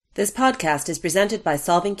This podcast is presented by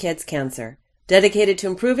Solving Kids Cancer, dedicated to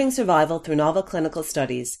improving survival through novel clinical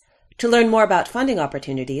studies. To learn more about funding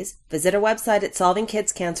opportunities, visit our website at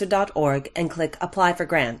solvingkidscancer.org and click Apply for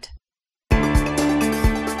Grant.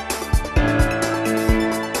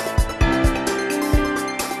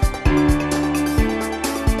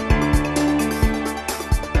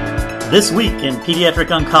 This week in Pediatric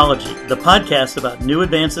Oncology, the podcast about new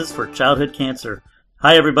advances for childhood cancer.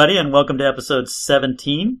 Hi, everybody, and welcome to episode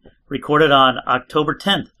 17, recorded on October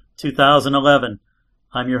 10th, 2011.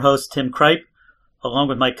 I'm your host, Tim Kripe, along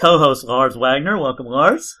with my co-host, Lars Wagner. Welcome,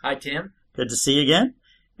 Lars. Hi, Tim. Good to see you again.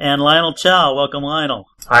 And Lionel Chow. Welcome, Lionel.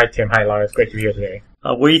 Hi, Tim. Hi, Lars. Great to be here today.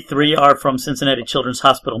 We three are from Cincinnati Children's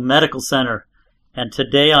Hospital Medical Center, and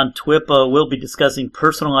today on TWIPA, we'll be discussing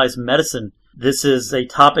personalized medicine. This is a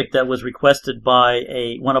topic that was requested by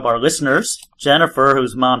one of our listeners, Jennifer,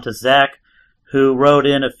 who's mom to Zach, who wrote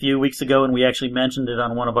in a few weeks ago, and we actually mentioned it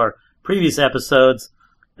on one of our previous episodes,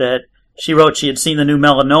 that she wrote she had seen the new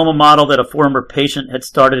melanoma model that a former patient had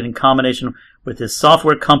started in combination with his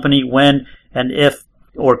software company. When and if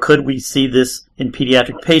or could we see this in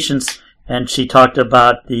pediatric patients? And she talked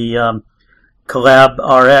about the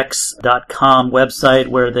CollabRx.com website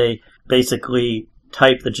where they basically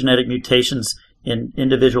type the genetic mutations in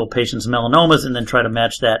individual patients' melanomas and then try to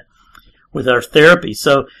match that with our therapy.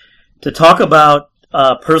 So to talk about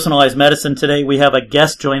personalized medicine today, we have a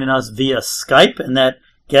guest joining us via Skype, and that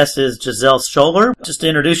guest is Giselle Scholler. Just to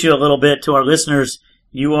introduce you a little bit to our listeners,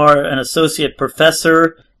 you are an associate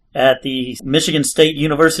professor at the Michigan State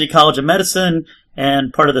University College of Medicine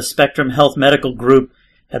and part of the Spectrum Health Medical Group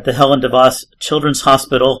at the Helen DeVos Children's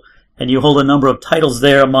Hospital, and you hold a number of titles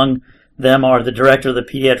there. Among them are the director of the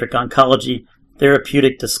Pediatric Oncology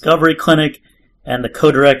Therapeutic Discovery Clinic and the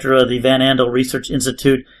co-director of the Van Andel Research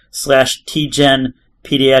Institute / TGen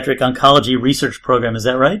Pediatric Oncology Research Program. Is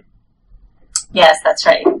that right? Yes, that's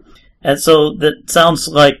right. And so that sounds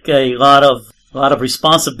like a lot of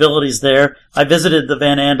responsibilities there. I visited the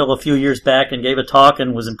Van Andel a few years back and gave a talk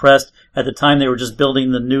and was impressed. At the time, they were just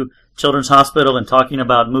building the new children's hospital and talking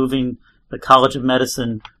about moving the College of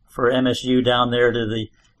Medicine for MSU down there to the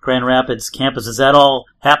Grand Rapids campus. Has that all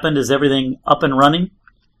happened? Is everything up and running?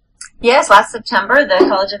 Yes, last September, the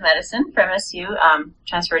College of Medicine for MSU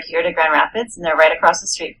transferred here to Grand Rapids, and they're right across the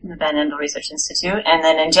street from the Van Andel Research Institute. And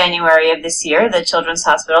then in January of this year, the Children's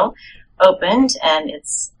Hospital opened, and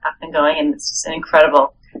it's up and going, and it's just an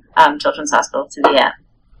incredible children's hospital to be at.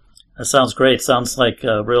 That sounds great. Sounds like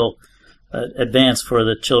a real advance for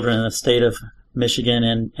the children in the state of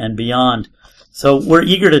Michigan and beyond. So we're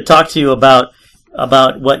eager to talk to you about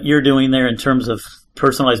what you're doing there in terms of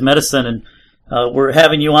personalized medicine, and we're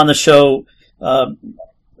having you on the show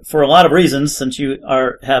for a lot of reasons, since you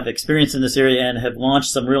have experience in this area and have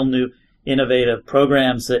launched some real new innovative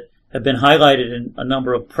programs that have been highlighted in a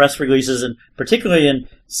number of press releases, and particularly in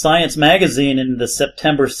Science Magazine in the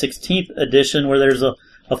September 16th edition, where there's a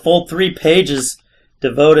full 3 pages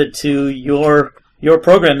devoted to your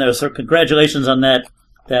program there. So congratulations on that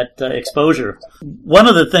exposure. One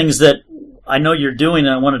of the things that I know you're doing,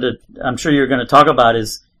 and I'm sure you're going to talk about,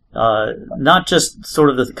 is not just sort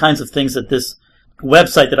of the kinds of things that this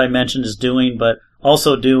website that I mentioned is doing, but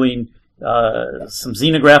also doing some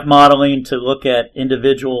xenograft modeling to look at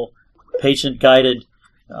individual patient-guided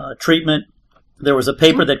treatment. There was a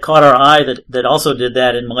paper that caught our eye that also did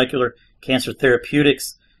that in Molecular Cancer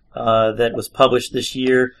Therapeutics that was published this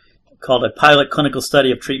year, called A Pilot Clinical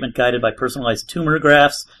Study of Treatment Guided by Personalized Tumor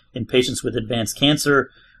Grafts in Patients with Advanced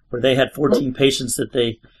Cancer, where they had 14 patients that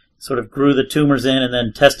they sort of grew the tumors in and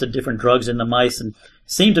then tested different drugs in the mice and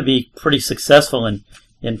seemed to be pretty successful in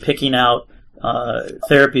picking out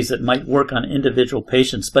therapies that might work on individual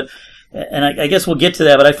patients. And I guess we'll get to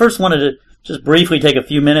that, but I first wanted to just briefly take a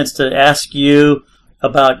few minutes to ask you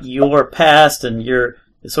about your past and your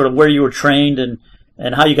sort of where you were trained and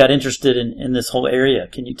how you got interested in this whole area.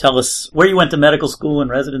 Can you tell us where you went to medical school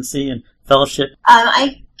and residency and fellowship?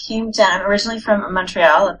 I came down. I'm originally from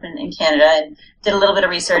Montreal, up in Canada, and did a little bit of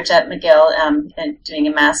research at McGill, and doing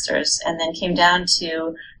a master's, and then came down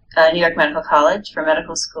to New York Medical College for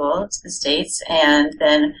medical school to the States, and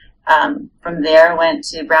then from there went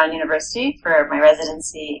to Brown University for my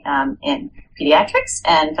residency in pediatrics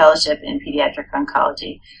and fellowship in pediatric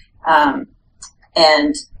oncology.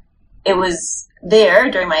 And it was there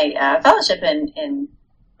during my fellowship in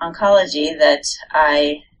oncology that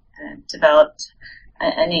I developed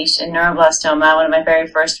a niche in neuroblastoma. One of my very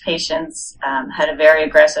first patients had a very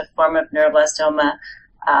aggressive form of neuroblastoma,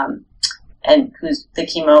 and the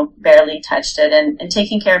chemo barely touched it. And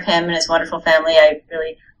taking care of him and his wonderful family, I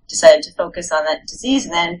really decided to focus on that disease.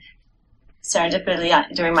 And then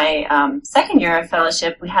serendipitously, during my second year of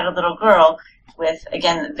fellowship, we had a little girl with,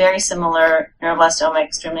 again, very similar neuroblastoma,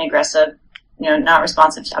 extremely aggressive, not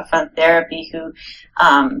responsive to upfront therapy, who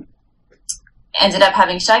ended up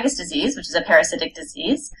having Chagas disease, which is a parasitic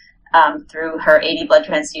disease, through her 80 blood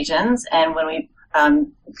transfusions. And when we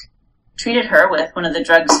treated her with one of the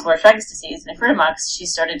drugs for Chagas disease, nifurtimox, she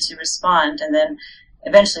started to respond and then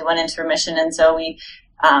eventually went into remission. And so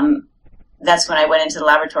that's when I went into the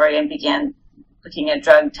laboratory and began looking at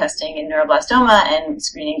drug testing in neuroblastoma and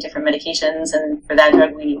screening different medications. And for that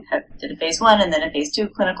drug, we did a phase 1 and then a phase 2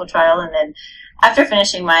 clinical trial. And then after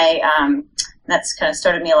finishing that's kind of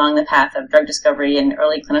started me along the path of drug discovery and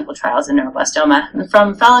early clinical trials in neuroblastoma. And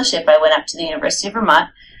from fellowship, I went up to the University of Vermont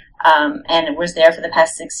and was there for the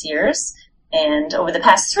past 6 years. And over the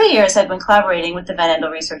past 3 years, I've been collaborating with the Van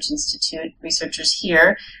Andel Research Institute researchers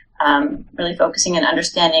here, really focusing on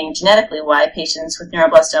understanding genetically why patients with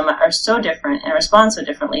neuroblastoma are so different and respond so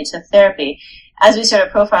differently to therapy. As we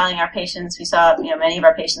started profiling our patients, we saw many of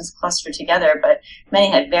our patients cluster together, but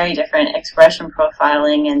many had very different expression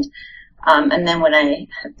profiling. And then when I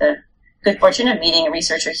had the good fortune of meeting a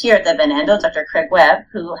researcher here at the Van Andel, Dr. Craig Webb,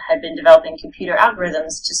 who had been developing computer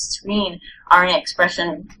algorithms to screen RNA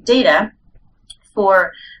expression data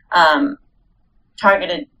for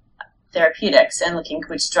targeted therapeutics and looking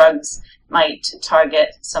which drugs might target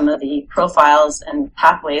some of the profiles and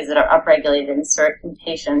pathways that are upregulated in certain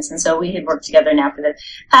patients. And so we had worked together now for the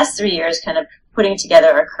past 3 years, kind of putting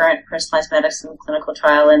together our current personalized medicine clinical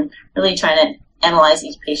trial and really trying to analyze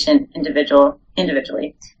each patient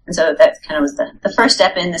individually. And so that kind of was the first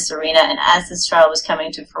step in this arena. And as this trial was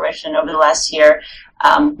coming to fruition over the last year,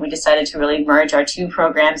 we decided to really merge our 2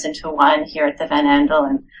 programs into one here at the Van Andel.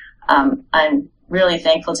 And I'm really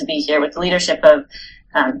thankful to be here with the leadership of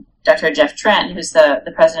Dr. Jeff Trent, who's the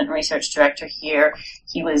president and research director here.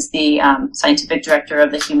 He was the scientific director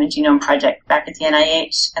of the Human Genome Project back at the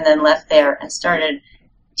NIH, and then left there and started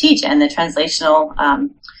TGen, the Translational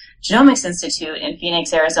Genomics Institute in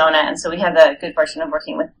Phoenix, Arizona. And so we have the good fortune of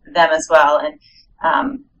working with them as well. And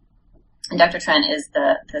Dr. Trent is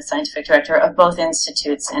the scientific director of both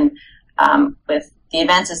institutes. And with the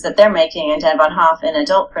advances that they're making in Dan Von Hoff in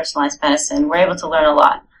adult personalized medicine, we're able to learn a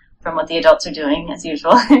lot from what the adults are doing, as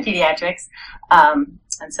usual, in pediatrics. And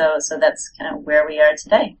so that's kind of where we are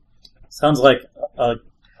today. Sounds like a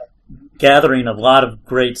gathering of a lot of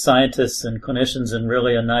great scientists and clinicians, and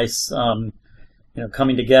really a nice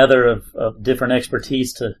coming together of different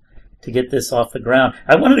expertise to get this off the ground.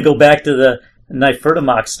 I wanted to go back to the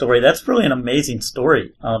nifurtimox story. That's really an amazing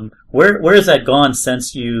story. Where has that gone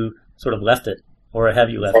since you sort of left it, or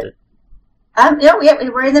have you left it?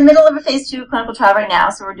 We're in the middle of a phase 2 clinical trial right now,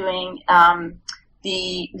 so we're doing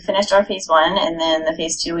we finished our phase 1, and then the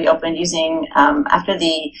phase 2 we opened using after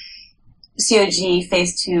the COG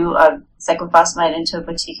phase 2 of cyclophosphamide and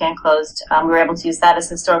topotecan closed. We were able to use that as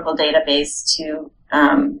a historical database to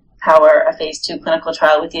power a phase 2 clinical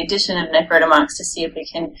trial with the addition of nifurtimox to see if we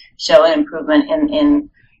can show an improvement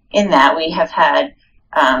in that. We have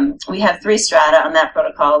 3 strata on that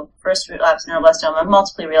protocol: first relapse neuroblastoma,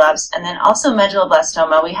 multiply relapse, and then also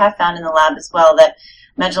medulloblastoma. We have found in the lab as well that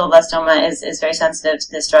medulloblastoma is very sensitive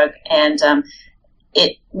to this drug, and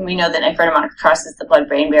we know that nifurtimox crosses the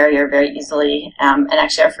blood-brain barrier very easily. And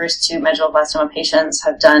actually, our first 2 medulloblastoma patients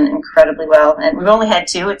have done incredibly well, and we've only had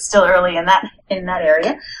 2. It's still early in that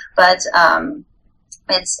area, but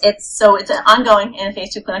it's ongoing in a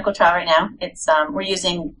phase 2 clinical trial right now. We're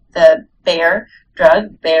using the Bayer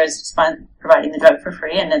drug. Bayer is providing the drug for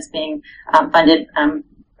free, and it's being funded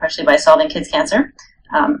partially by Solving Kids Cancer,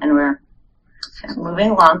 and we're moving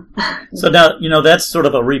along. So now, that's sort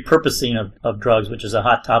of a repurposing of drugs, which is a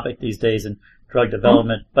hot topic these days in drug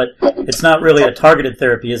development, but it's not really a targeted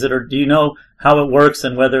therapy, is it? Or do you know how it works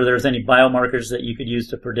and whether there's any biomarkers that you could use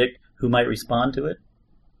to predict who might respond to it?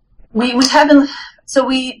 We haven't. So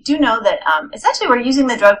we do know that essentially we're using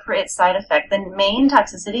the drug for its side effect. The main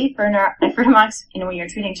toxicity for nifurtimox, when you're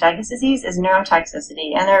treating Chagas disease, is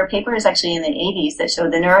neurotoxicity. And there are papers actually in the 80s that show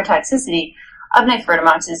the neurotoxicity of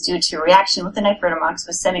nifurtimox is due to reaction with the nifurtimox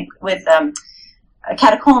with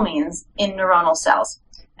catecholamines in neuronal cells.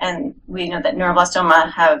 And we know that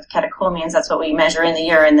neuroblastoma have catecholamines. That's what we measure in the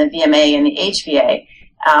urine, the VMA and the HVA.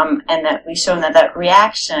 And that we've shown that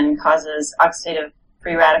reaction causes oxidative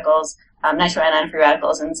free radicals, nitroanion free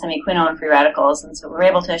radicals, and semiquinone free radicals. And so we're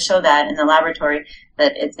able to show that in the laboratory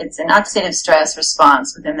that it's an oxidative stress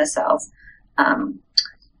response within the cells.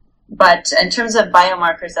 But in terms of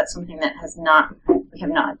biomarkers, that's something that we have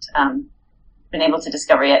not been able to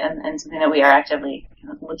discover yet, and something that we are actively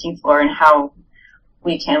looking for, and how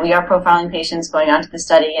we are profiling patients going onto the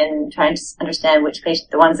study and trying to understand which patients,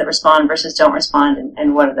 the ones that respond versus don't respond,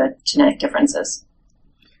 and what are the genetic differences.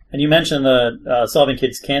 And you mentioned the Solving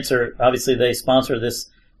Kids Cancer. Obviously, they sponsor this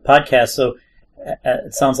podcast, so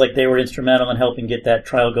it sounds like they were instrumental in helping get that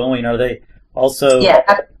trial going. Are they also? Yeah.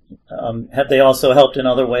 Have they also helped in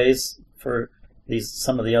other ways for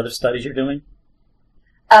some of the other studies you're doing?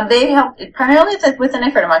 They helped primarily with the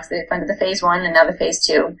nifurtimox. They funded the phase 1 and now the phase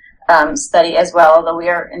 2 study as well, although we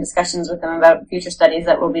are in discussions with them about future studies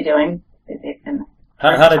that we'll be doing.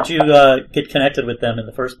 How did you get connected with them in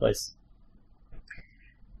the first place?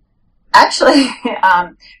 Actually,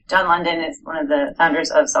 John London is one of the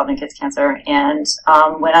founders of Solving Kids Cancer, and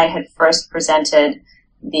when I had first presented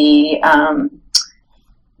the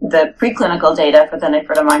preclinical data for the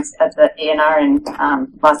nifurtimox at the ANR in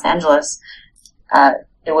Los Angeles,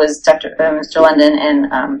 it was Mr. London and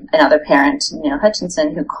another parent, Neil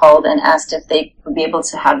Hutchinson, who called and asked if they would be able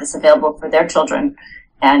to have this available for their children.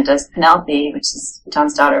 And Penelope, which is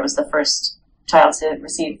John's daughter, was the first child to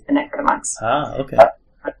receive the nifurtimox. Ah, okay.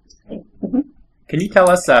 Can you tell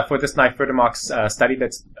us, for this nifurtimox study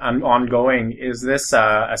that's ongoing, is this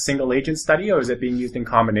a single agent study, or is it being used in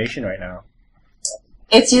combination right now?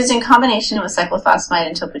 It's used in combination with cyclophosphamide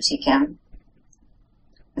and topotecan.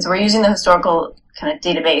 And so we're using the historical kind of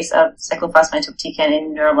database of cyclophosphamide topotecan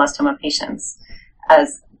in neuroblastoma patients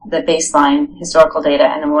as the baseline historical data,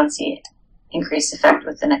 and then we want to see increased effect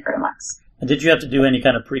with the nifurtimox. And did you have to do any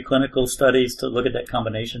kind of preclinical studies to look at that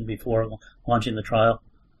combination before launching the trial?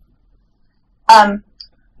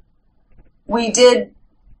 We did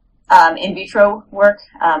in vitro work.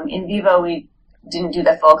 In vivo, we didn't do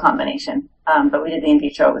the full combination, but we did the in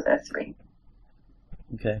vitro with the 3.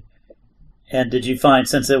 Okay. And did you find,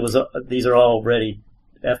 since it was these are already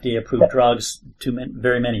FDA-approved drugs,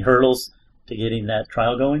 very many hurdles to getting that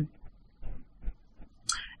trial going?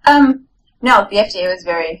 No, the FDA was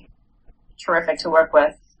very terrific to work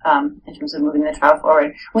with in terms of moving the trial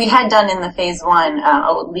forward. We had done in the phase 1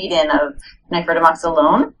 a lead-in of nifurtimox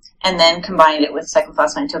alone, and then combined it with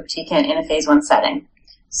cyclophosphamide topotecan in a phase 1 setting.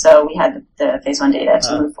 So we had the phase 1 data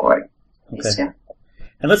to move forward. Okay.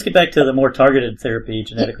 And let's get back to the more targeted therapy,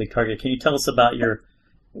 genetically targeted. Can you tell us about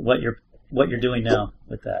what you're doing now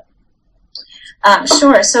with that?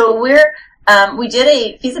 Sure. So we did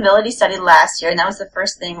a feasibility study last year, and that was the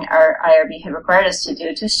first thing our IRB had required us to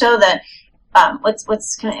do to show that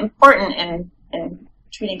what's kind of important in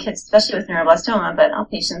treating kids, especially with neuroblastoma, but all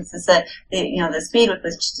patients, is that the speed with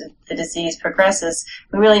which the disease progresses.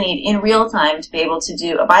 We really need in real time to be able to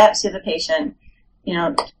do a biopsy of the patient,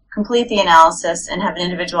 complete the analysis, and have an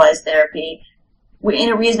individualized therapy in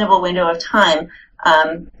a reasonable window of time.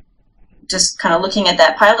 Just kind of looking at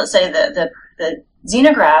that pilot study, the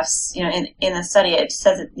xenografts, in the study, it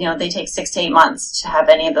says that, they take 6 to 8 months to have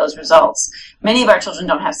any of those results. Many of our children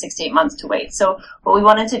don't have 6 to 8 months to wait. So what we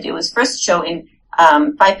wanted to do was first show in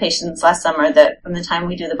 5 patients last summer that from the time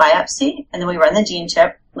we do the biopsy, and then we run the gene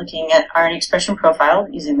chip, looking at RNA expression profile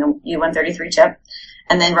using the U133 chip,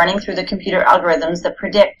 and then running through the computer algorithms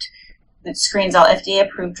that screens all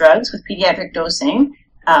FDA-approved drugs with pediatric dosing,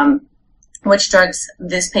 which drugs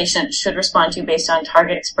this patient should respond to based on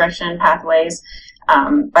target expression pathways,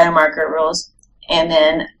 biomarker rules, and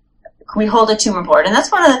then we hold a tumor board. And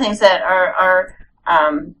that's one of the things that our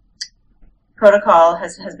protocol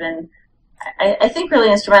has been, I think,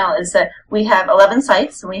 really instrumental, is that we have 11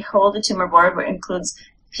 sites, and we hold a tumor board where it includes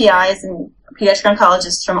PIs and pediatric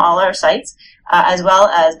oncologists from all our sites, as well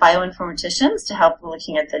as bioinformaticians to help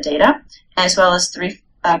looking at the data, as well as 3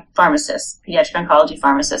 pharmacists, pediatric oncology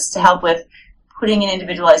pharmacists, to help with putting an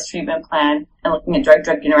individualized treatment plan and looking at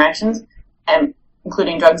drug-drug interactions, and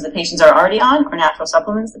including drugs that patients are already on or natural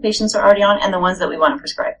supplements that patients are already on, and the ones that we want to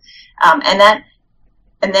prescribe.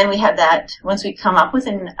 And then we have that, once we come up with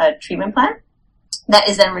a treatment plan, that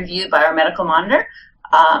is then reviewed by our medical monitor,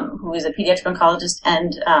 who is a pediatric oncologist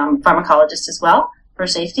and pharmacologist as well for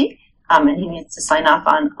safety, and he needs to sign off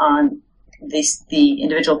on the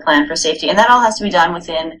individual plan for safety. And that all has to be done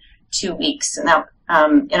within 2 weeks. And now,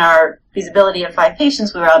 in our feasibility of 5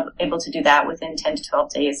 patients, we were able to do that within 10 to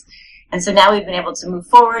 12 days. And so now we've been able to move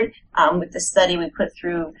forward with the study we put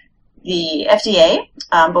through the FDA,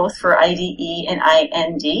 both for IDE and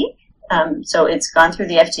IND. So it's gone through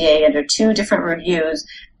the FDA under 2 different reviews.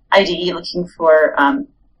 IDE looking for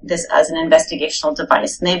this as an investigational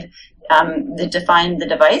device. And they've defined the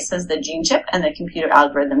device as the gene chip and the computer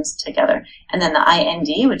algorithms together. And then the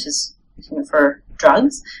IND, which is for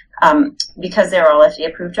drugs, because they're all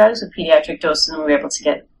FDA-approved drugs with pediatric doses, and we were able to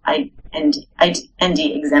get IND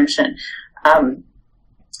exemption. And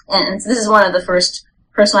so this is one of the first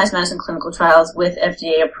personalized medicine clinical trials with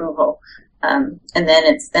FDA approval. And then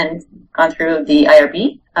it's then gone through the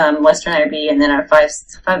IRB, Western IRB, and then five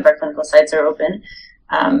of our clinical sites are open.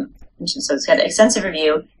 So it's got an extensive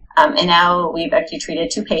review. And now we've actually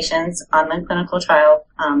treated 2 patients on the clinical trial.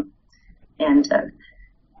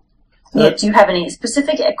 Do you have any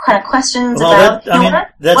specific kind of questions about?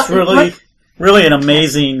 That's really an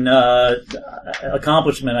amazing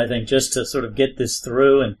accomplishment. I think just to sort of get this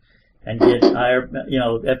through and get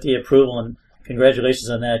FDA approval, and congratulations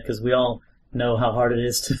on that, because we all know how hard it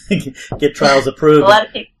is to get trials approved. A lot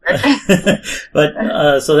of people.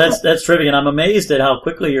 But so that's terrific, and I'm amazed at how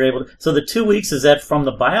quickly you're able to. So the 2 weeks, is that from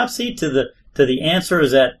the biopsy to the answer?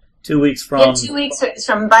 Is that 2 weeks from? Yeah, 2 weeks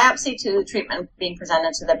from biopsy to treatment being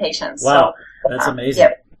presented to the patients. Wow, that's amazing.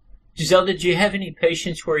 Yep. Giselle, did you have any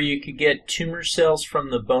patients where you could get tumor cells from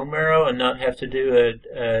the bone marrow and not have to do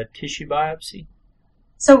a tissue biopsy?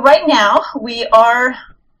 So right now we are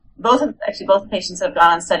both the patients that have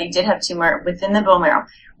gone on study did have tumor within the bone marrow.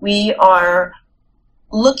 We are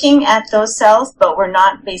looking at those cells, but we're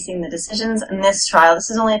not basing the decisions in this trial.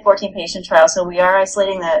 This is only a 14-patient trial, so we are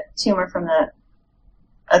isolating the tumor from the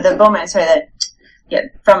bone marrow.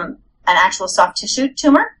 From an actual soft tissue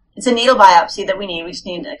tumor. It's a needle biopsy that we need. We just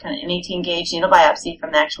need an 18-gauge needle biopsy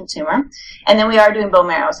from the actual tumor, and then we are doing bone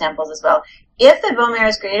marrow samples as well. If the bone marrow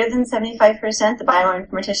is greater than 75%, the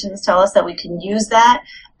bioinformaticians tell us that we can use that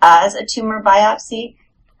as a tumor biopsy.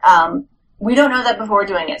 We don't know that before we're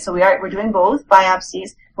doing it, so we're doing both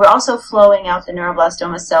biopsies. We're also flowing out the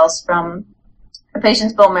neuroblastoma cells from the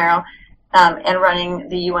patient's bone marrow and running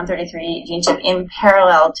the U133 gene chip in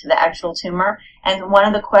parallel to the actual tumor. And one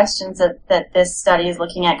of the questions that this study is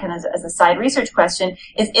looking at kind of as a side research question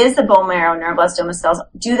is the bone marrow neuroblastoma cells,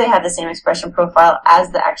 do they have the same expression profile as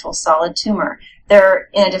the actual solid tumor? They're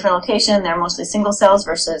in a different location. They're mostly single cells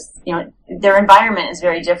versus, their environment is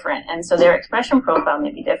very different. And so their expression profile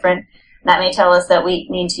may be different. That may tell us that we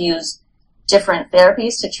need to use different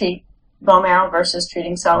therapies to treat bone marrow versus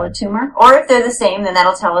treating solid tumor. Or if they're the same, then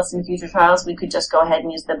that'll tell us in future trials we could just go ahead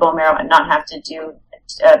and use the bone marrow and not have to do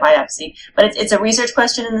a biopsy. But it's a research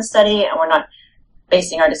question in the study, and we're not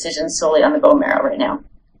basing our decisions solely on the bone marrow right now.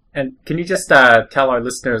 And can you just tell our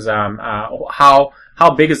listeners how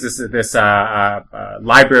big is this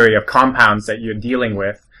library of compounds that you're dealing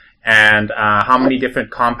with, and how many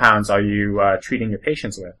different compounds are you treating your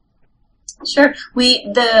patients with? Sure.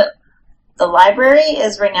 The library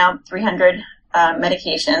is right now 300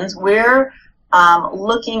 medications. We're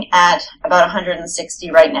looking at about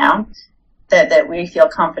 160 right now that we feel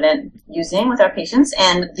confident using with our patients.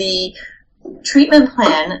 And the treatment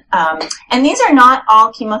plan, and these are not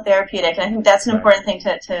all chemotherapeutic, and I think that's an important thing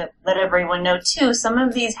to let everyone know too. Some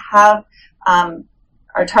of these have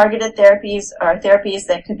are targeted therapies, or therapies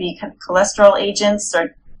that could be cholesterol agents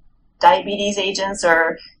or diabetes agents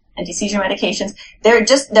or anti-seizure medications. They're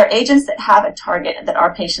agents that have a target that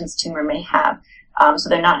our patient's tumor may have. So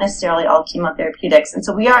they're not necessarily all chemotherapeutics. And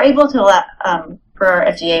so we are able to, for our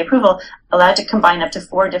FDA approval, allowed to combine up to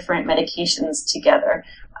 4 different medications together.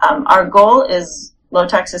 Our goal is low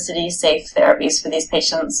toxicity, safe therapies for these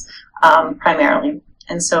patients primarily.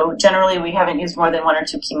 And so generally we haven't used more than 1 or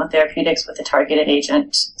 2 chemotherapeutics with a targeted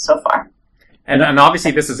agent so far. And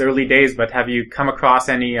obviously this is early days, but have you come across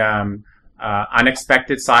any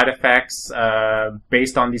unexpected side effects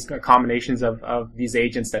based on these combinations of these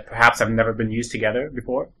agents that perhaps have never been used together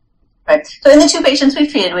before? Right. So in the 2 patients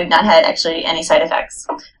we've treated, we've not had actually any side effects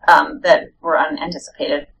that were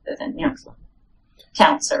unanticipated, than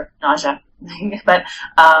counts or nausea. But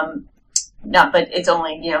but it's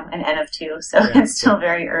only an N of 2, so it's still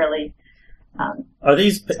very early. Are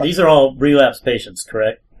these are all relapsed patients,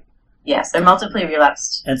 correct? Yes, they're multiply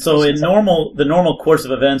relapsed. And so the normal course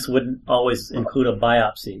of events wouldn't always include a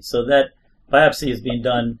biopsy. So that biopsy is being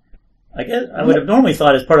done, I guess I would have normally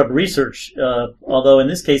thought as part of research, although in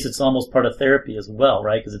this case it's almost part of therapy as well,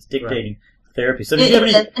 right? Because it's dictating therapy. So did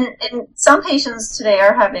you have any... And some patients today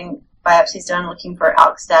are having biopsies done looking for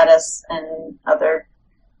ALK status and other...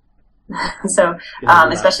 so,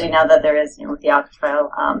 especially now that there is, with the ALK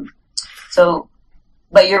trial.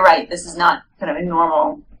 But you're right, this is not kind of a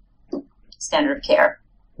normal standard of care.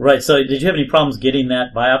 Right. So did you have any problems getting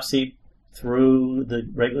that biopsy through the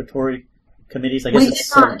regulatory committees? I guess we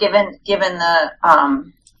did not, given the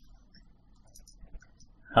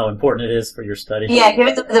how important it is for your study. Yeah,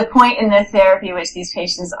 given the point in their therapy which these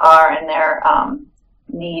patients are and their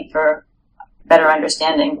need for better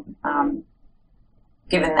understanding,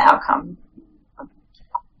 given the outcome.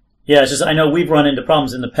 Yeah, it's just I know we've run into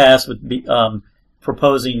problems in the past with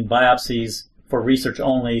proposing biopsies for research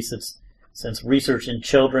only, since research in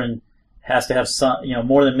children has to have some,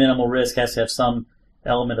 more than minimal risk, has to have some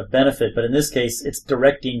element of benefit. But in this case, it's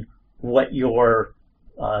directing what your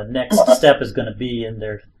next step is going to be in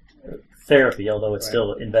their therapy, although it's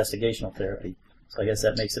still investigational therapy. So I guess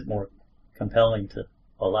that makes it more compelling to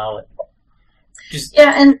allow it.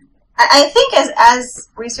 Yeah, and I think as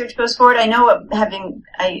research goes forward, I know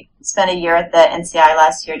I spent a year at the NCI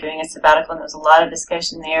last year doing a sabbatical, and there was a lot of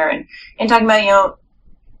discussion there, and talking about,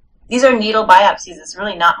 these are needle biopsies. It's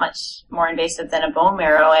really not much more invasive than a bone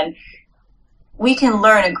marrow, and we can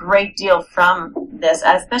learn a great deal from this,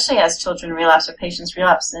 especially as children relapse or patients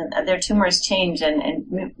relapse and their tumors change and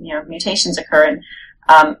mutations occur,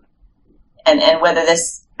 and whether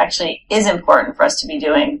this actually is important for us to be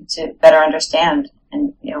doing to better understand.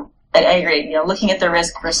 And I agree. Looking at the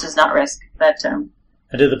risk versus not risk. But and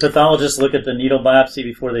do the pathologists look at the needle biopsy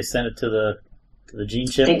before they send it to the gene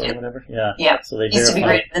chip or whatever? Yeah. Yeah. So they it needs to be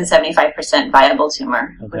greater than 75% viable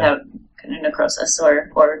tumor without necrosis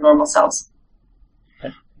or normal cells.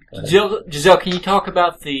 Giselle, can you talk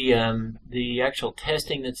about the actual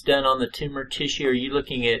testing that's done on the tumor tissue? Are you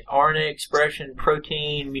looking at RNA expression,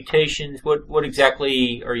 protein, mutations? What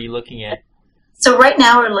exactly are you looking at? So right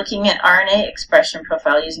now we're looking at RNA expression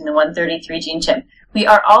profile using the 133 gene chip. We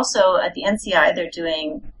are also at the NCI.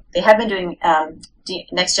 They have been doing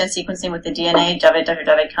next-gen sequencing with the DNA. Dr.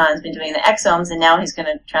 Javed Khan has been doing the exomes, and now he's going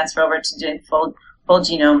to transfer over to doing full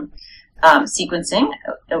genome sequencing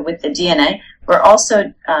with the DNA. We're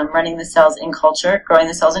also running the cells in culture, growing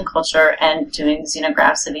the cells in culture, and doing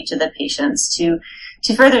xenografts of each of the patients to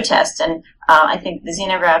further test. And I think the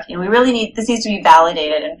xenograph, this needs to be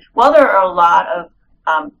validated. And while there are a lot of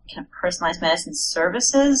kind of personalized medicine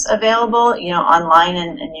services available, online,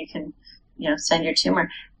 and you can, send your tumor,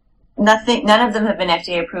 none of them have been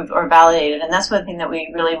FDA approved or validated. And that's one thing that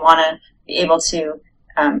we really want to be able to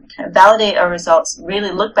kind of validate our results,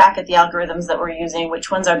 really look back at the algorithms that we're using,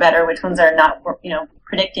 which ones are better, which ones are not,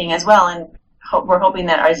 predicting as well. And we're hoping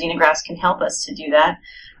that our xenografts can help us to do that.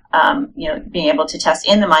 Being able to test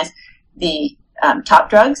in the mice the top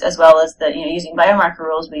drugs, as well as using biomarker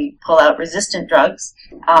rules, we pull out resistant drugs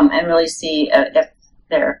and really see if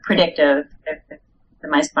they're predictive, if the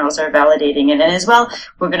mice models are validating it. And as well,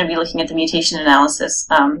 we're going to be looking at the mutation analysis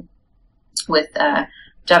with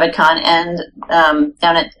Javed Khan and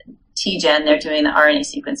down at TGen, they're doing the RNA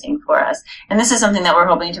sequencing for us. And this is something that we're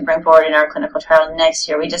hoping to bring forward in our clinical trial next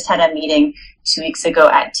year. We just had a meeting 2 weeks ago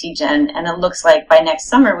at TGen, and it looks like by next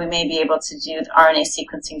summer we may be able to do the RNA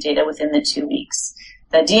sequencing data within the 2 weeks.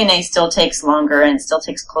 The DNA still takes longer and still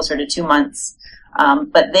takes closer to 2 months.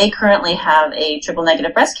 But they currently have a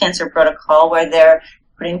triple-negative breast cancer protocol where they're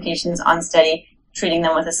putting patients on study, treating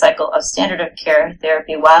them with a cycle of standard of care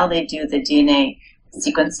therapy while they do the DNA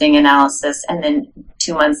sequencing analysis, and then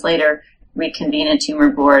 2 months later reconvene a tumor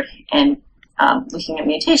board and looking at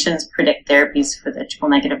mutations predict therapies for the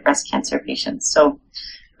triple-negative breast cancer patients. So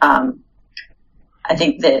I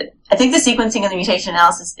think the sequencing and the mutation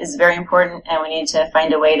analysis is very important, and we need to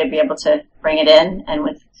find a way to be able to bring it in. And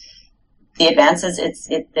with the advances,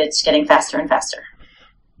 it's getting faster and faster.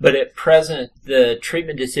 But at present, the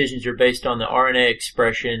treatment decisions are based on the RNA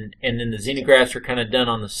expression, and then the xenografts are kind of done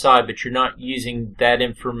on the side, but you're not using that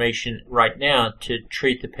information right now to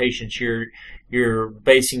treat the patients. You're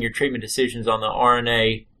basing your treatment decisions on the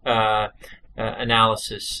RNA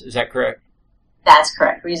analysis. Is that correct? That's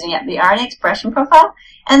correct. We're using the RNA expression profile.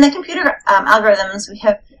 And the computer algorithms, we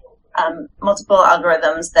have multiple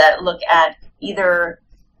algorithms that look at either,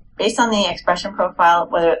 based on the expression profile,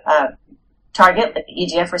 whether target, like the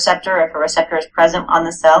EGF receptor, if a receptor is present on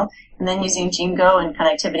the cell, and then using GeneGo and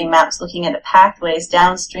connectivity maps, looking at the pathways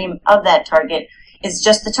downstream of that target. Is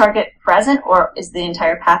just the target present, or is the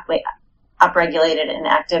entire pathway upregulated and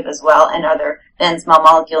active as well? And are there then small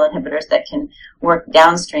molecule inhibitors that can work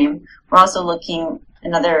downstream? We're also looking,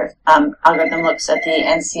 another algorithm looks at the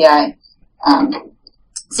NCI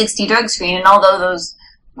 60 drug screen, and although those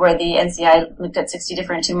where the NCI looked at 60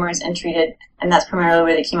 different tumors and treated, and that's primarily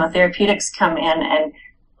where the chemotherapeutics come in, and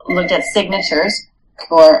looked at signatures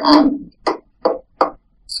for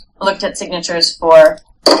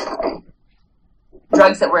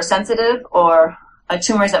drugs that were sensitive or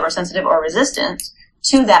tumors that were sensitive or resistant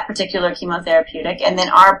to that particular chemotherapeutic, and then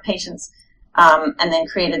our patients, and then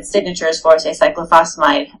created signatures for, say,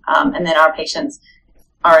 cyclophosphamide, and then our patients'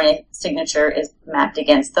 RNA signature is mapped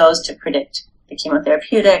against those to predict the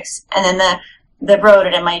chemotherapeutics. And then the Broad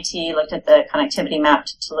at MIT looked at the connectivity map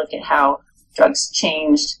to look at how drugs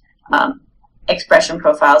changed expression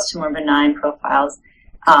profiles to more benign profiles.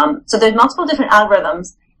 So there's multiple different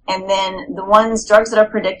algorithms. And then drugs that are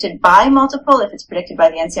predicted by multiple, if it's predicted by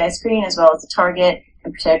the NCI screen as well as the target,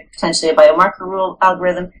 potentially a biomarker rule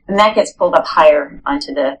algorithm, and that gets pulled up higher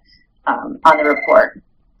onto the on the report.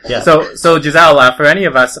 Yeah. So Giselle, for any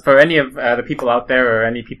of the people out there, or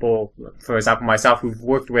any people, for example, myself, who've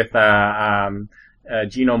worked with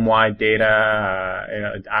genome-wide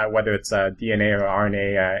data, whether it's DNA or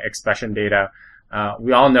RNA expression data,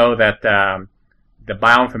 we all know that the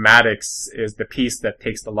bioinformatics is the piece that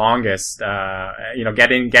takes the longest.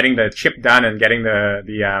 Getting the chip done and getting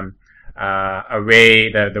the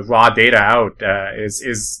array, the raw data out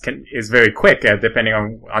is very quick, depending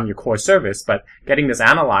on your core service. But getting this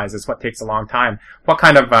analyzed is what takes a long time. What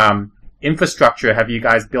kind of infrastructure have you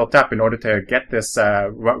guys built up in order to get this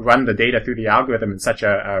run the data through the algorithm in such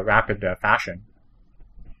a rapid fashion?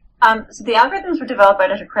 So the algorithms were developed by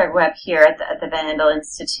Dr. Craig Webb here at the Van Andel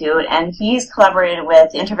Institute, and he's collaborated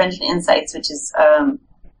with Intervention Insights, which is a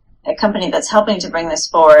company that's helping to bring this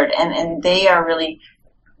forward, and they are really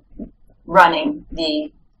running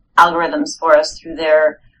the algorithms for us through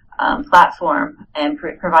their platform and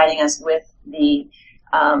providing us with the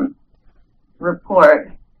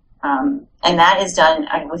report. And that is done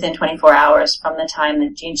within 24 hours from the time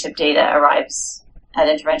the gene chip data arrives at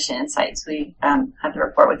Intervention Insights. We have the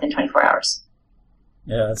report within 24 hours.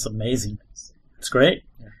 Yeah, that's amazing. It's great.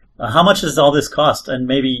 How much does all this cost? And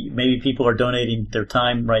maybe people are donating their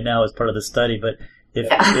time right now as part of the study, but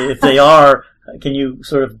if they are, can you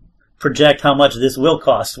sort of project how much this will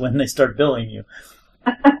cost when they start billing you?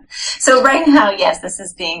 So right now, yes,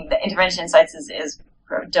 the Intervention Insights is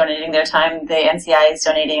donating their time. The NCI is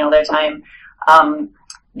donating all their time.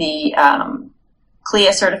 The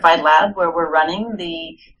CLIA certified lab where we're running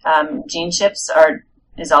the gene chips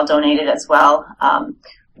is all donated as well.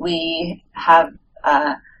 We have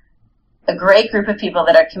a great group of people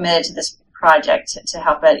that are committed to this project to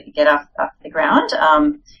help it get off the ground.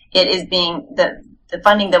 It is the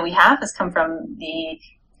funding that we have has come from the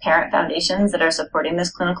parent foundations that are supporting this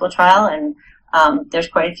clinical trial, and there's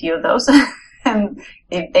quite a few of those. And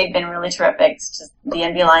they've been really terrific. It's just the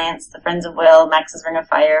Envy Alliance, the Friends of Will, Max's Ring of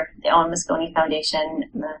Fire, the Owen Moscone Foundation,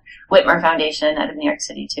 and the Whitmer Foundation out of New York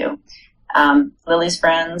City too. Lily's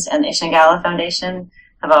Friends and the Ishangala Foundation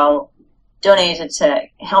have all donated to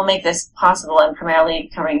help make this possible, and primarily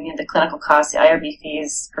covering the clinical costs, the IRB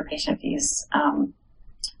fees, per patient fees, and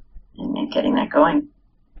getting that going.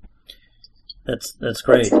 That's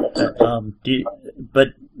great. But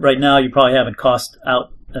right now you probably haven't cost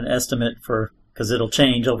out an estimate because it'll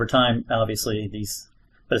change over time, obviously.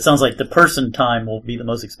 But it sounds like the person time will be the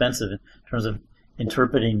most expensive in terms of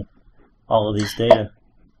interpreting all of these data.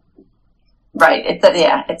 Right.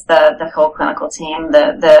 It's the whole clinical team,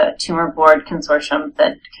 the tumor board consortium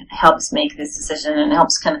that helps make this decision and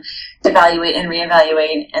helps kind of evaluate and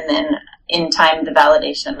reevaluate, and then in time the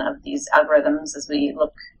validation of these algorithms as we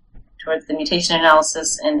look towards the mutation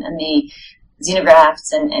analysis and the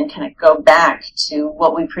xenografts and kind of go back to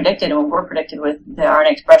what we predicted and what were predicted with the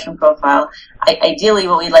RNA expression profile. Ideally,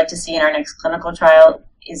 what we'd like to see in our next clinical trial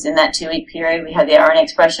is in that 2-week period. We have the RNA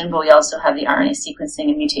expression, but we also have the RNA sequencing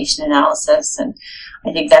and mutation analysis. And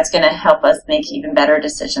I think that's going to help us make even better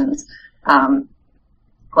decisions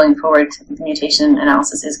going forward. The mutation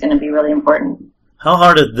analysis is going to be really important. How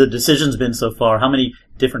hard have the decisions been so far? How many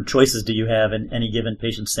different choices do you have in any given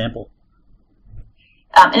patient sample?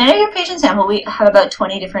 In any given patient sample, we have about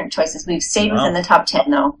 20 different choices. We've stayed within the top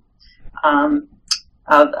 10, though,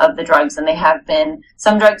 of the drugs. And they have been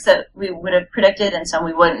some drugs that we would have predicted and some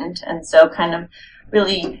we wouldn't. And so kind of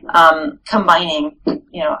really combining, a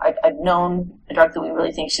drug that we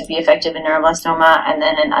really think should be effective in neuroblastoma and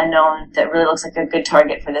then an unknown that really looks like a good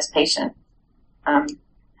target for this patient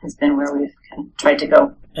has been where we've kind of tried to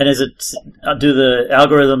go. And do the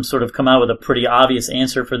algorithms sort of come out with a pretty obvious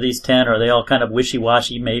answer for these 10, or are they all kind of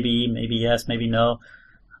wishy-washy, maybe yes, maybe no?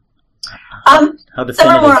 How definitive? Some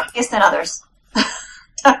are more obvious than others.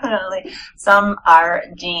 Definitely. Some are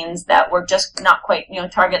genes that were just not quite,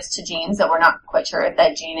 targets to genes that we're not quite sure if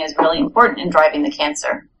that gene is really important in driving the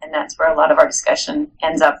cancer. And that's where a lot of our discussion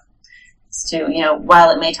ends up. To, while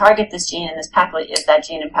it may target this gene and this pathway, is that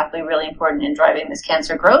gene and pathway really important in driving this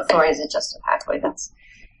cancer growth, or is it just a pathway that's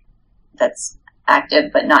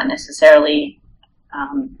active but not necessarily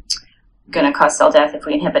going to cause cell death if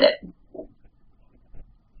we inhibit it?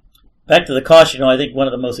 Back to the cost, I think one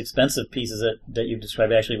of the most expensive pieces that you've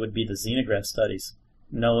described actually would be the xenograft studies.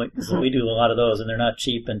 So we do a lot of those, and they're not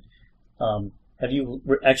cheap. And have you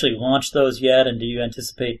actually launched those yet? And do you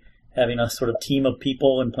anticipate having a sort of team of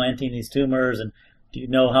people implanting these tumors? And do you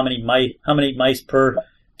know how many mice per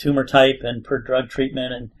tumor type and per drug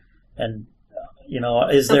treatment? And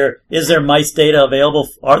is there mice data available?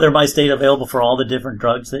 Are there mice data available for all the different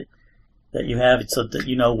drugs that that you have, so that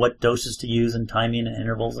you know what doses to use and timing and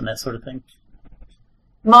intervals and that sort of thing?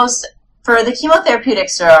 For the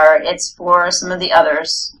chemotherapeutics, it's for some of the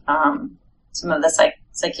others, some of the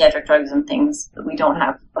psychiatric drugs and things that we don't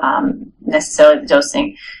have necessarily the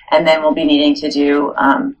dosing, and then we'll be needing to do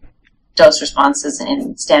dose responses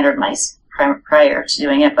in standard mice prior to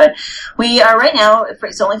doing it. But we are right now,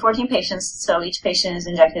 it's only 14 patients, so each patient is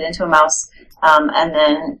injected into a mouse, and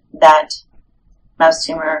then that mouse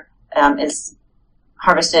tumor is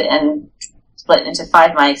harvested and split into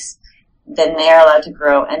 5 mice. Then they are allowed to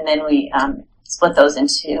grow, and then we split those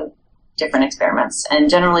into different experiments. And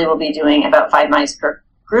generally we'll be doing about 5 mice per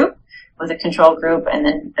group with a control group and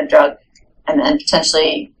then a drug, and then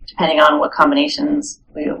potentially, depending on what combinations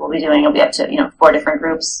we will be doing, it'll be up to 4 different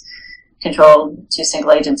groups, control, 2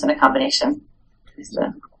 single agents, and a combination.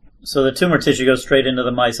 So the tumor tissue goes straight into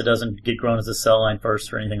the mice. It doesn't get grown as a cell line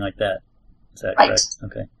first or anything like that. Is that correct?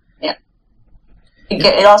 Okay. Yeah.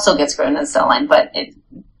 It also gets grown as a cell line, but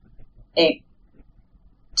a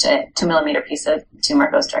 2 millimeter piece of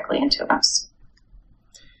tumor goes directly into a mouse.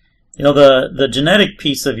 The genetic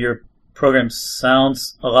piece of your program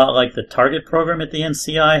sounds a lot like the Target program at the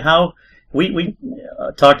NCI. How we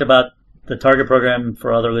talked about the Target program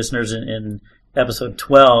for other listeners in episode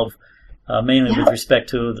 12, mainly with respect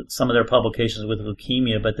to some of their publications with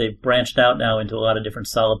leukemia, but they've branched out now into a lot of different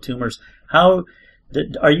solid tumors. How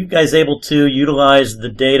are you guys able to utilize the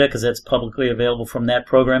data, because that's publicly available, from that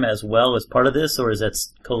program as well as part of this, or is that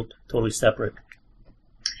totally separate?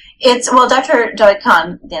 Dr. Jawed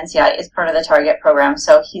Khan, the NCI, is part of the Target program,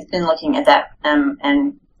 so he's been looking at that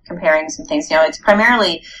and comparing some things. It's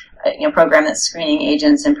primarily a program that's screening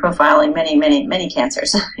agents and profiling many, many, many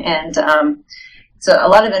cancers, and so a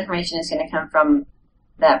lot of information is going to come from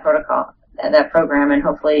that protocol, that program, and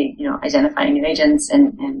hopefully identifying new agents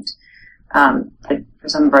and for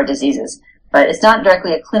some of our diseases. But it's not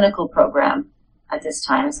directly a clinical program at this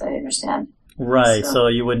time, as I understand. Right, so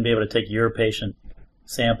you wouldn't be able to take your patient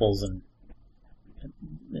samples and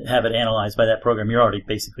have it analyzed by that program. You're already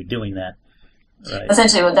basically doing that. Right.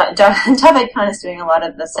 Essentially, Jawed Khan is doing a lot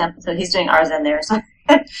of the samples, so he's doing ours in there. So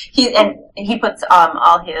he puts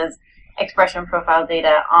all his expression profile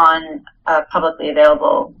data on a publicly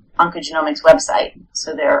available oncogenomics website,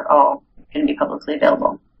 so they're all going to be publicly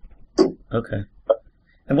available. Okay.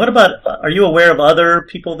 And what about, are you aware of other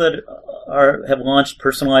people that have launched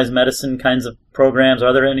personalized medicine kinds of programs?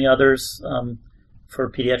 Are there any others for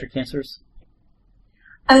pediatric cancers?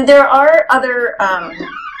 There are other,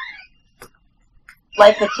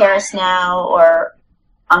 like the Caris Now or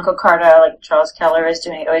OncoCarta, like Charles Keller is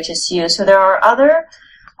doing at OHSU. So there are other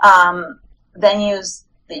venues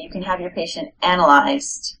that you can have your patient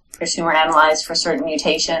analyzed, your tumor analyzed for certain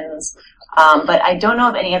mutations. But I don't know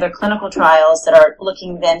of any other clinical trials that are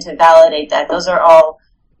looking then to validate that. Those are all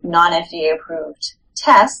non-FDA approved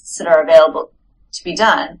tests that are available to be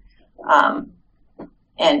done.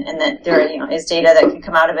 And then there is data that can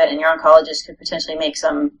come out of it, and your oncologist could potentially make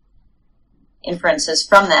some inferences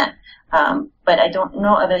from that. But I don't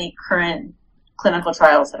know of any current clinical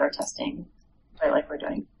trials that are testing like we're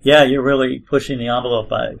doing. Yeah, you're really pushing the envelope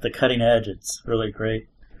by the cutting edge. It's really great.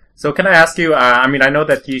 So can I ask you, I know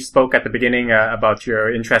that you spoke at the beginning about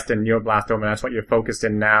your interest in neuroblastoma, that's what you're focused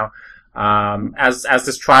in now. As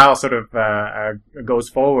this trial sort of goes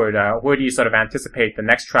forward, where do you sort of anticipate the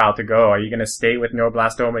next trial to go? Are you going to stay with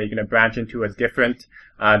neuroblastoma? Are you going to branch into a different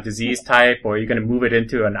disease type, or are you going to move it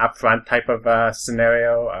into an upfront type of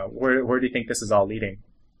scenario? Where do you think this is all leading?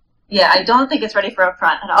 Yeah, I don't think it's ready for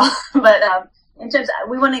upfront at all, but in terms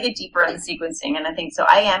we want to get deeper in the sequencing, and I think so.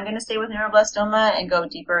 I am going to stay with neuroblastoma and go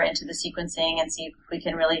deeper into the sequencing and see if we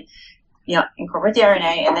can really, incorporate the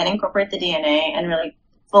RNA and then incorporate the DNA and really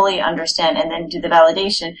fully understand and then do the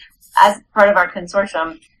validation. As part of our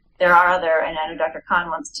consortium, there are other, and I know Dr. Khan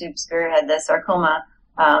wants to spearhead the sarcoma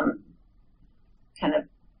kind of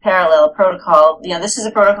parallel protocol. This is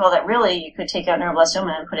a protocol that really you could take out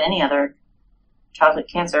neuroblastoma and put any other childhood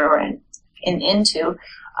cancer or into.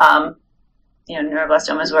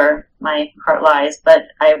 Neuroblastoma is where my heart lies, but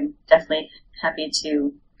I'm definitely happy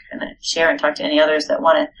to kind of share and talk to any others that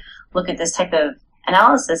want to look at this type of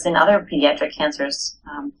analysis in other pediatric cancers,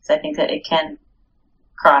 because I think that it can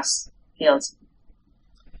cross fields.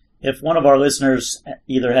 If one of our listeners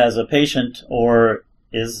either has a patient or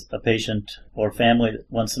is a patient or family that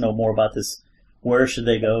wants to know more about this, where should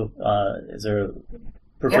they go? Is there a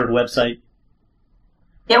preferred website?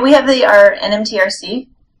 Yeah, we have our NMTRC.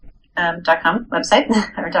 .com website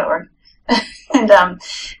or .org, and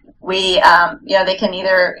they can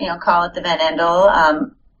either call at the Van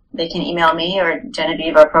Andel, they can email me or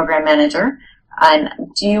Genevieve, our program manager. And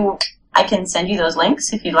I can send you those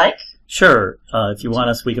links if you'd like. Sure. If you want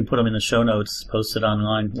us, we can put them in the show notes, posted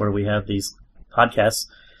online where we have these podcasts.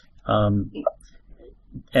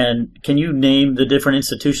 And can you name the different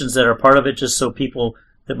institutions that are part of it, just so people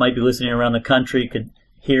that might be listening around the country could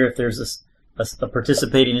hear if there's a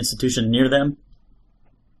participating institution near them?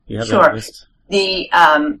 You have Sure. that list?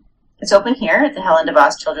 It's open here at the Helen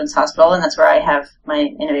DeVos Children's Hospital, and that's where I have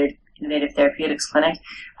my Innovative Therapeutics Clinic.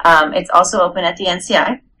 It's also open at the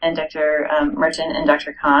NCI, and Dr. Merton and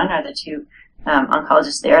Dr. Khan are the two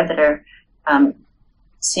oncologists there that are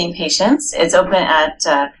seeing patients. It's open at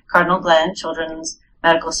Cardinal Glen Children's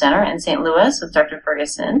Medical Center in St. Louis with Dr.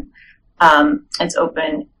 Ferguson. It's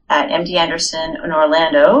open at MD Anderson in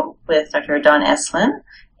Orlando with Dr. Don Eslin,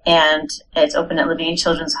 and it's open at Levine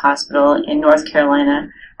Children's Hospital in North Carolina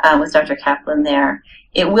with Dr. Kaplan there.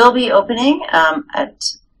 It will be opening at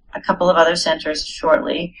a couple of other centers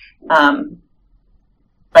shortly,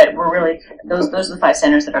 but we're really those are the 5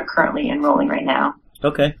 centers that are currently enrolling right now.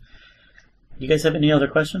 Okay. You guys have any other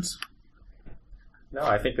questions? No,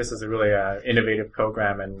 I think this is a really innovative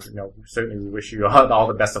program, and certainly we wish you all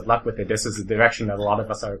the best of luck with it. This is the direction that a lot of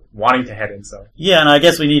us are wanting to head in. So yeah, and I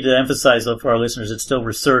guess we need to emphasize, though, for our listeners, it's still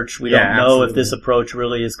research. We don't know absolutely. if this approach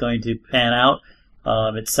really is going to pan out.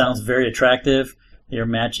 It sounds very attractive. You're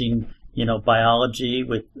matching, biology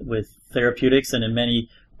with therapeutics, and in many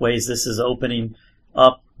ways, this is opening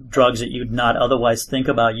up drugs that you'd not otherwise think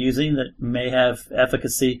about using that may have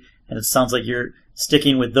efficacy. And it sounds like you're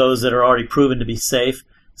sticking with those that are already proven to be safe.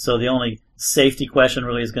 So the only safety question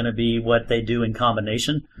really is going to be what they do in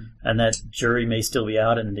combination, and that jury may still be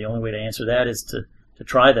out, and the only way to answer that is to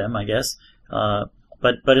try them, I guess.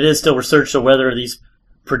 But it is still research, so whether these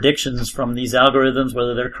predictions from these algorithms,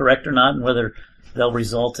 whether they're correct or not, and whether they'll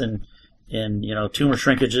result in tumor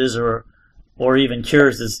shrinkages or even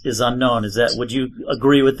cures is unknown. Would you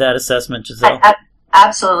agree with that assessment, Giselle? I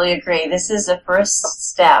absolutely agree. This is a first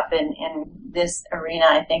step in this arena.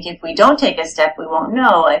 I think if we don't take a step, we won't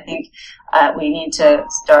know. I think we need to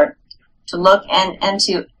start to look and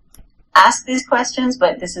to ask these questions,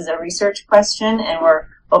 but this is a research question, and we're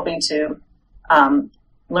hoping to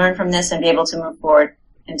learn from this and be able to move forward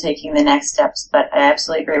in taking the next steps. But I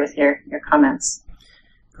absolutely agree with your comments.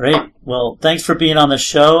 Great. Well, thanks for being on the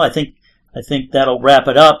show. I think that'll wrap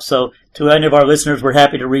it up. So to any of our listeners, we're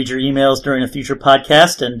happy to read your emails during a future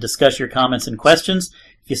podcast and discuss your comments and questions.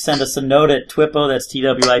 If you send us a note at TWIPO, that's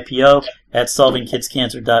TWIPO, at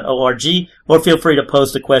solvingkidscancer.org, or feel free to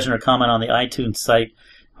post a question or comment on the iTunes site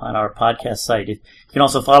on our podcast site. You can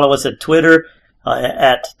also follow us at Twitter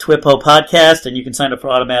at TWIPO Podcast, and you can sign up for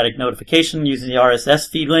automatic notification using the RSS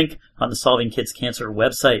feed link on the Solving Kids Cancer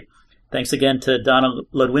website. Thanks again to Donna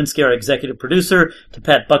Ludwinski, our executive producer, to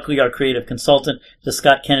Pat Buckley, our creative consultant, to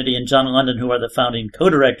Scott Kennedy and John London, who are the founding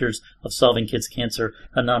co-directors of Solving Kids Cancer,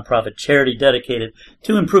 a nonprofit charity dedicated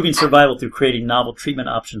to improving survival through creating novel treatment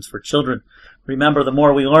options for children. Remember, the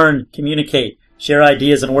more we learn, communicate, share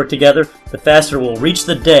ideas, and work together, the faster we'll reach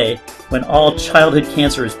the day when all childhood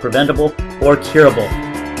cancer is preventable or curable.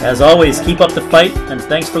 As always, keep up the fight, and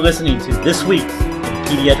thanks for listening to This Week in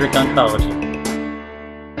Pediatric Oncology.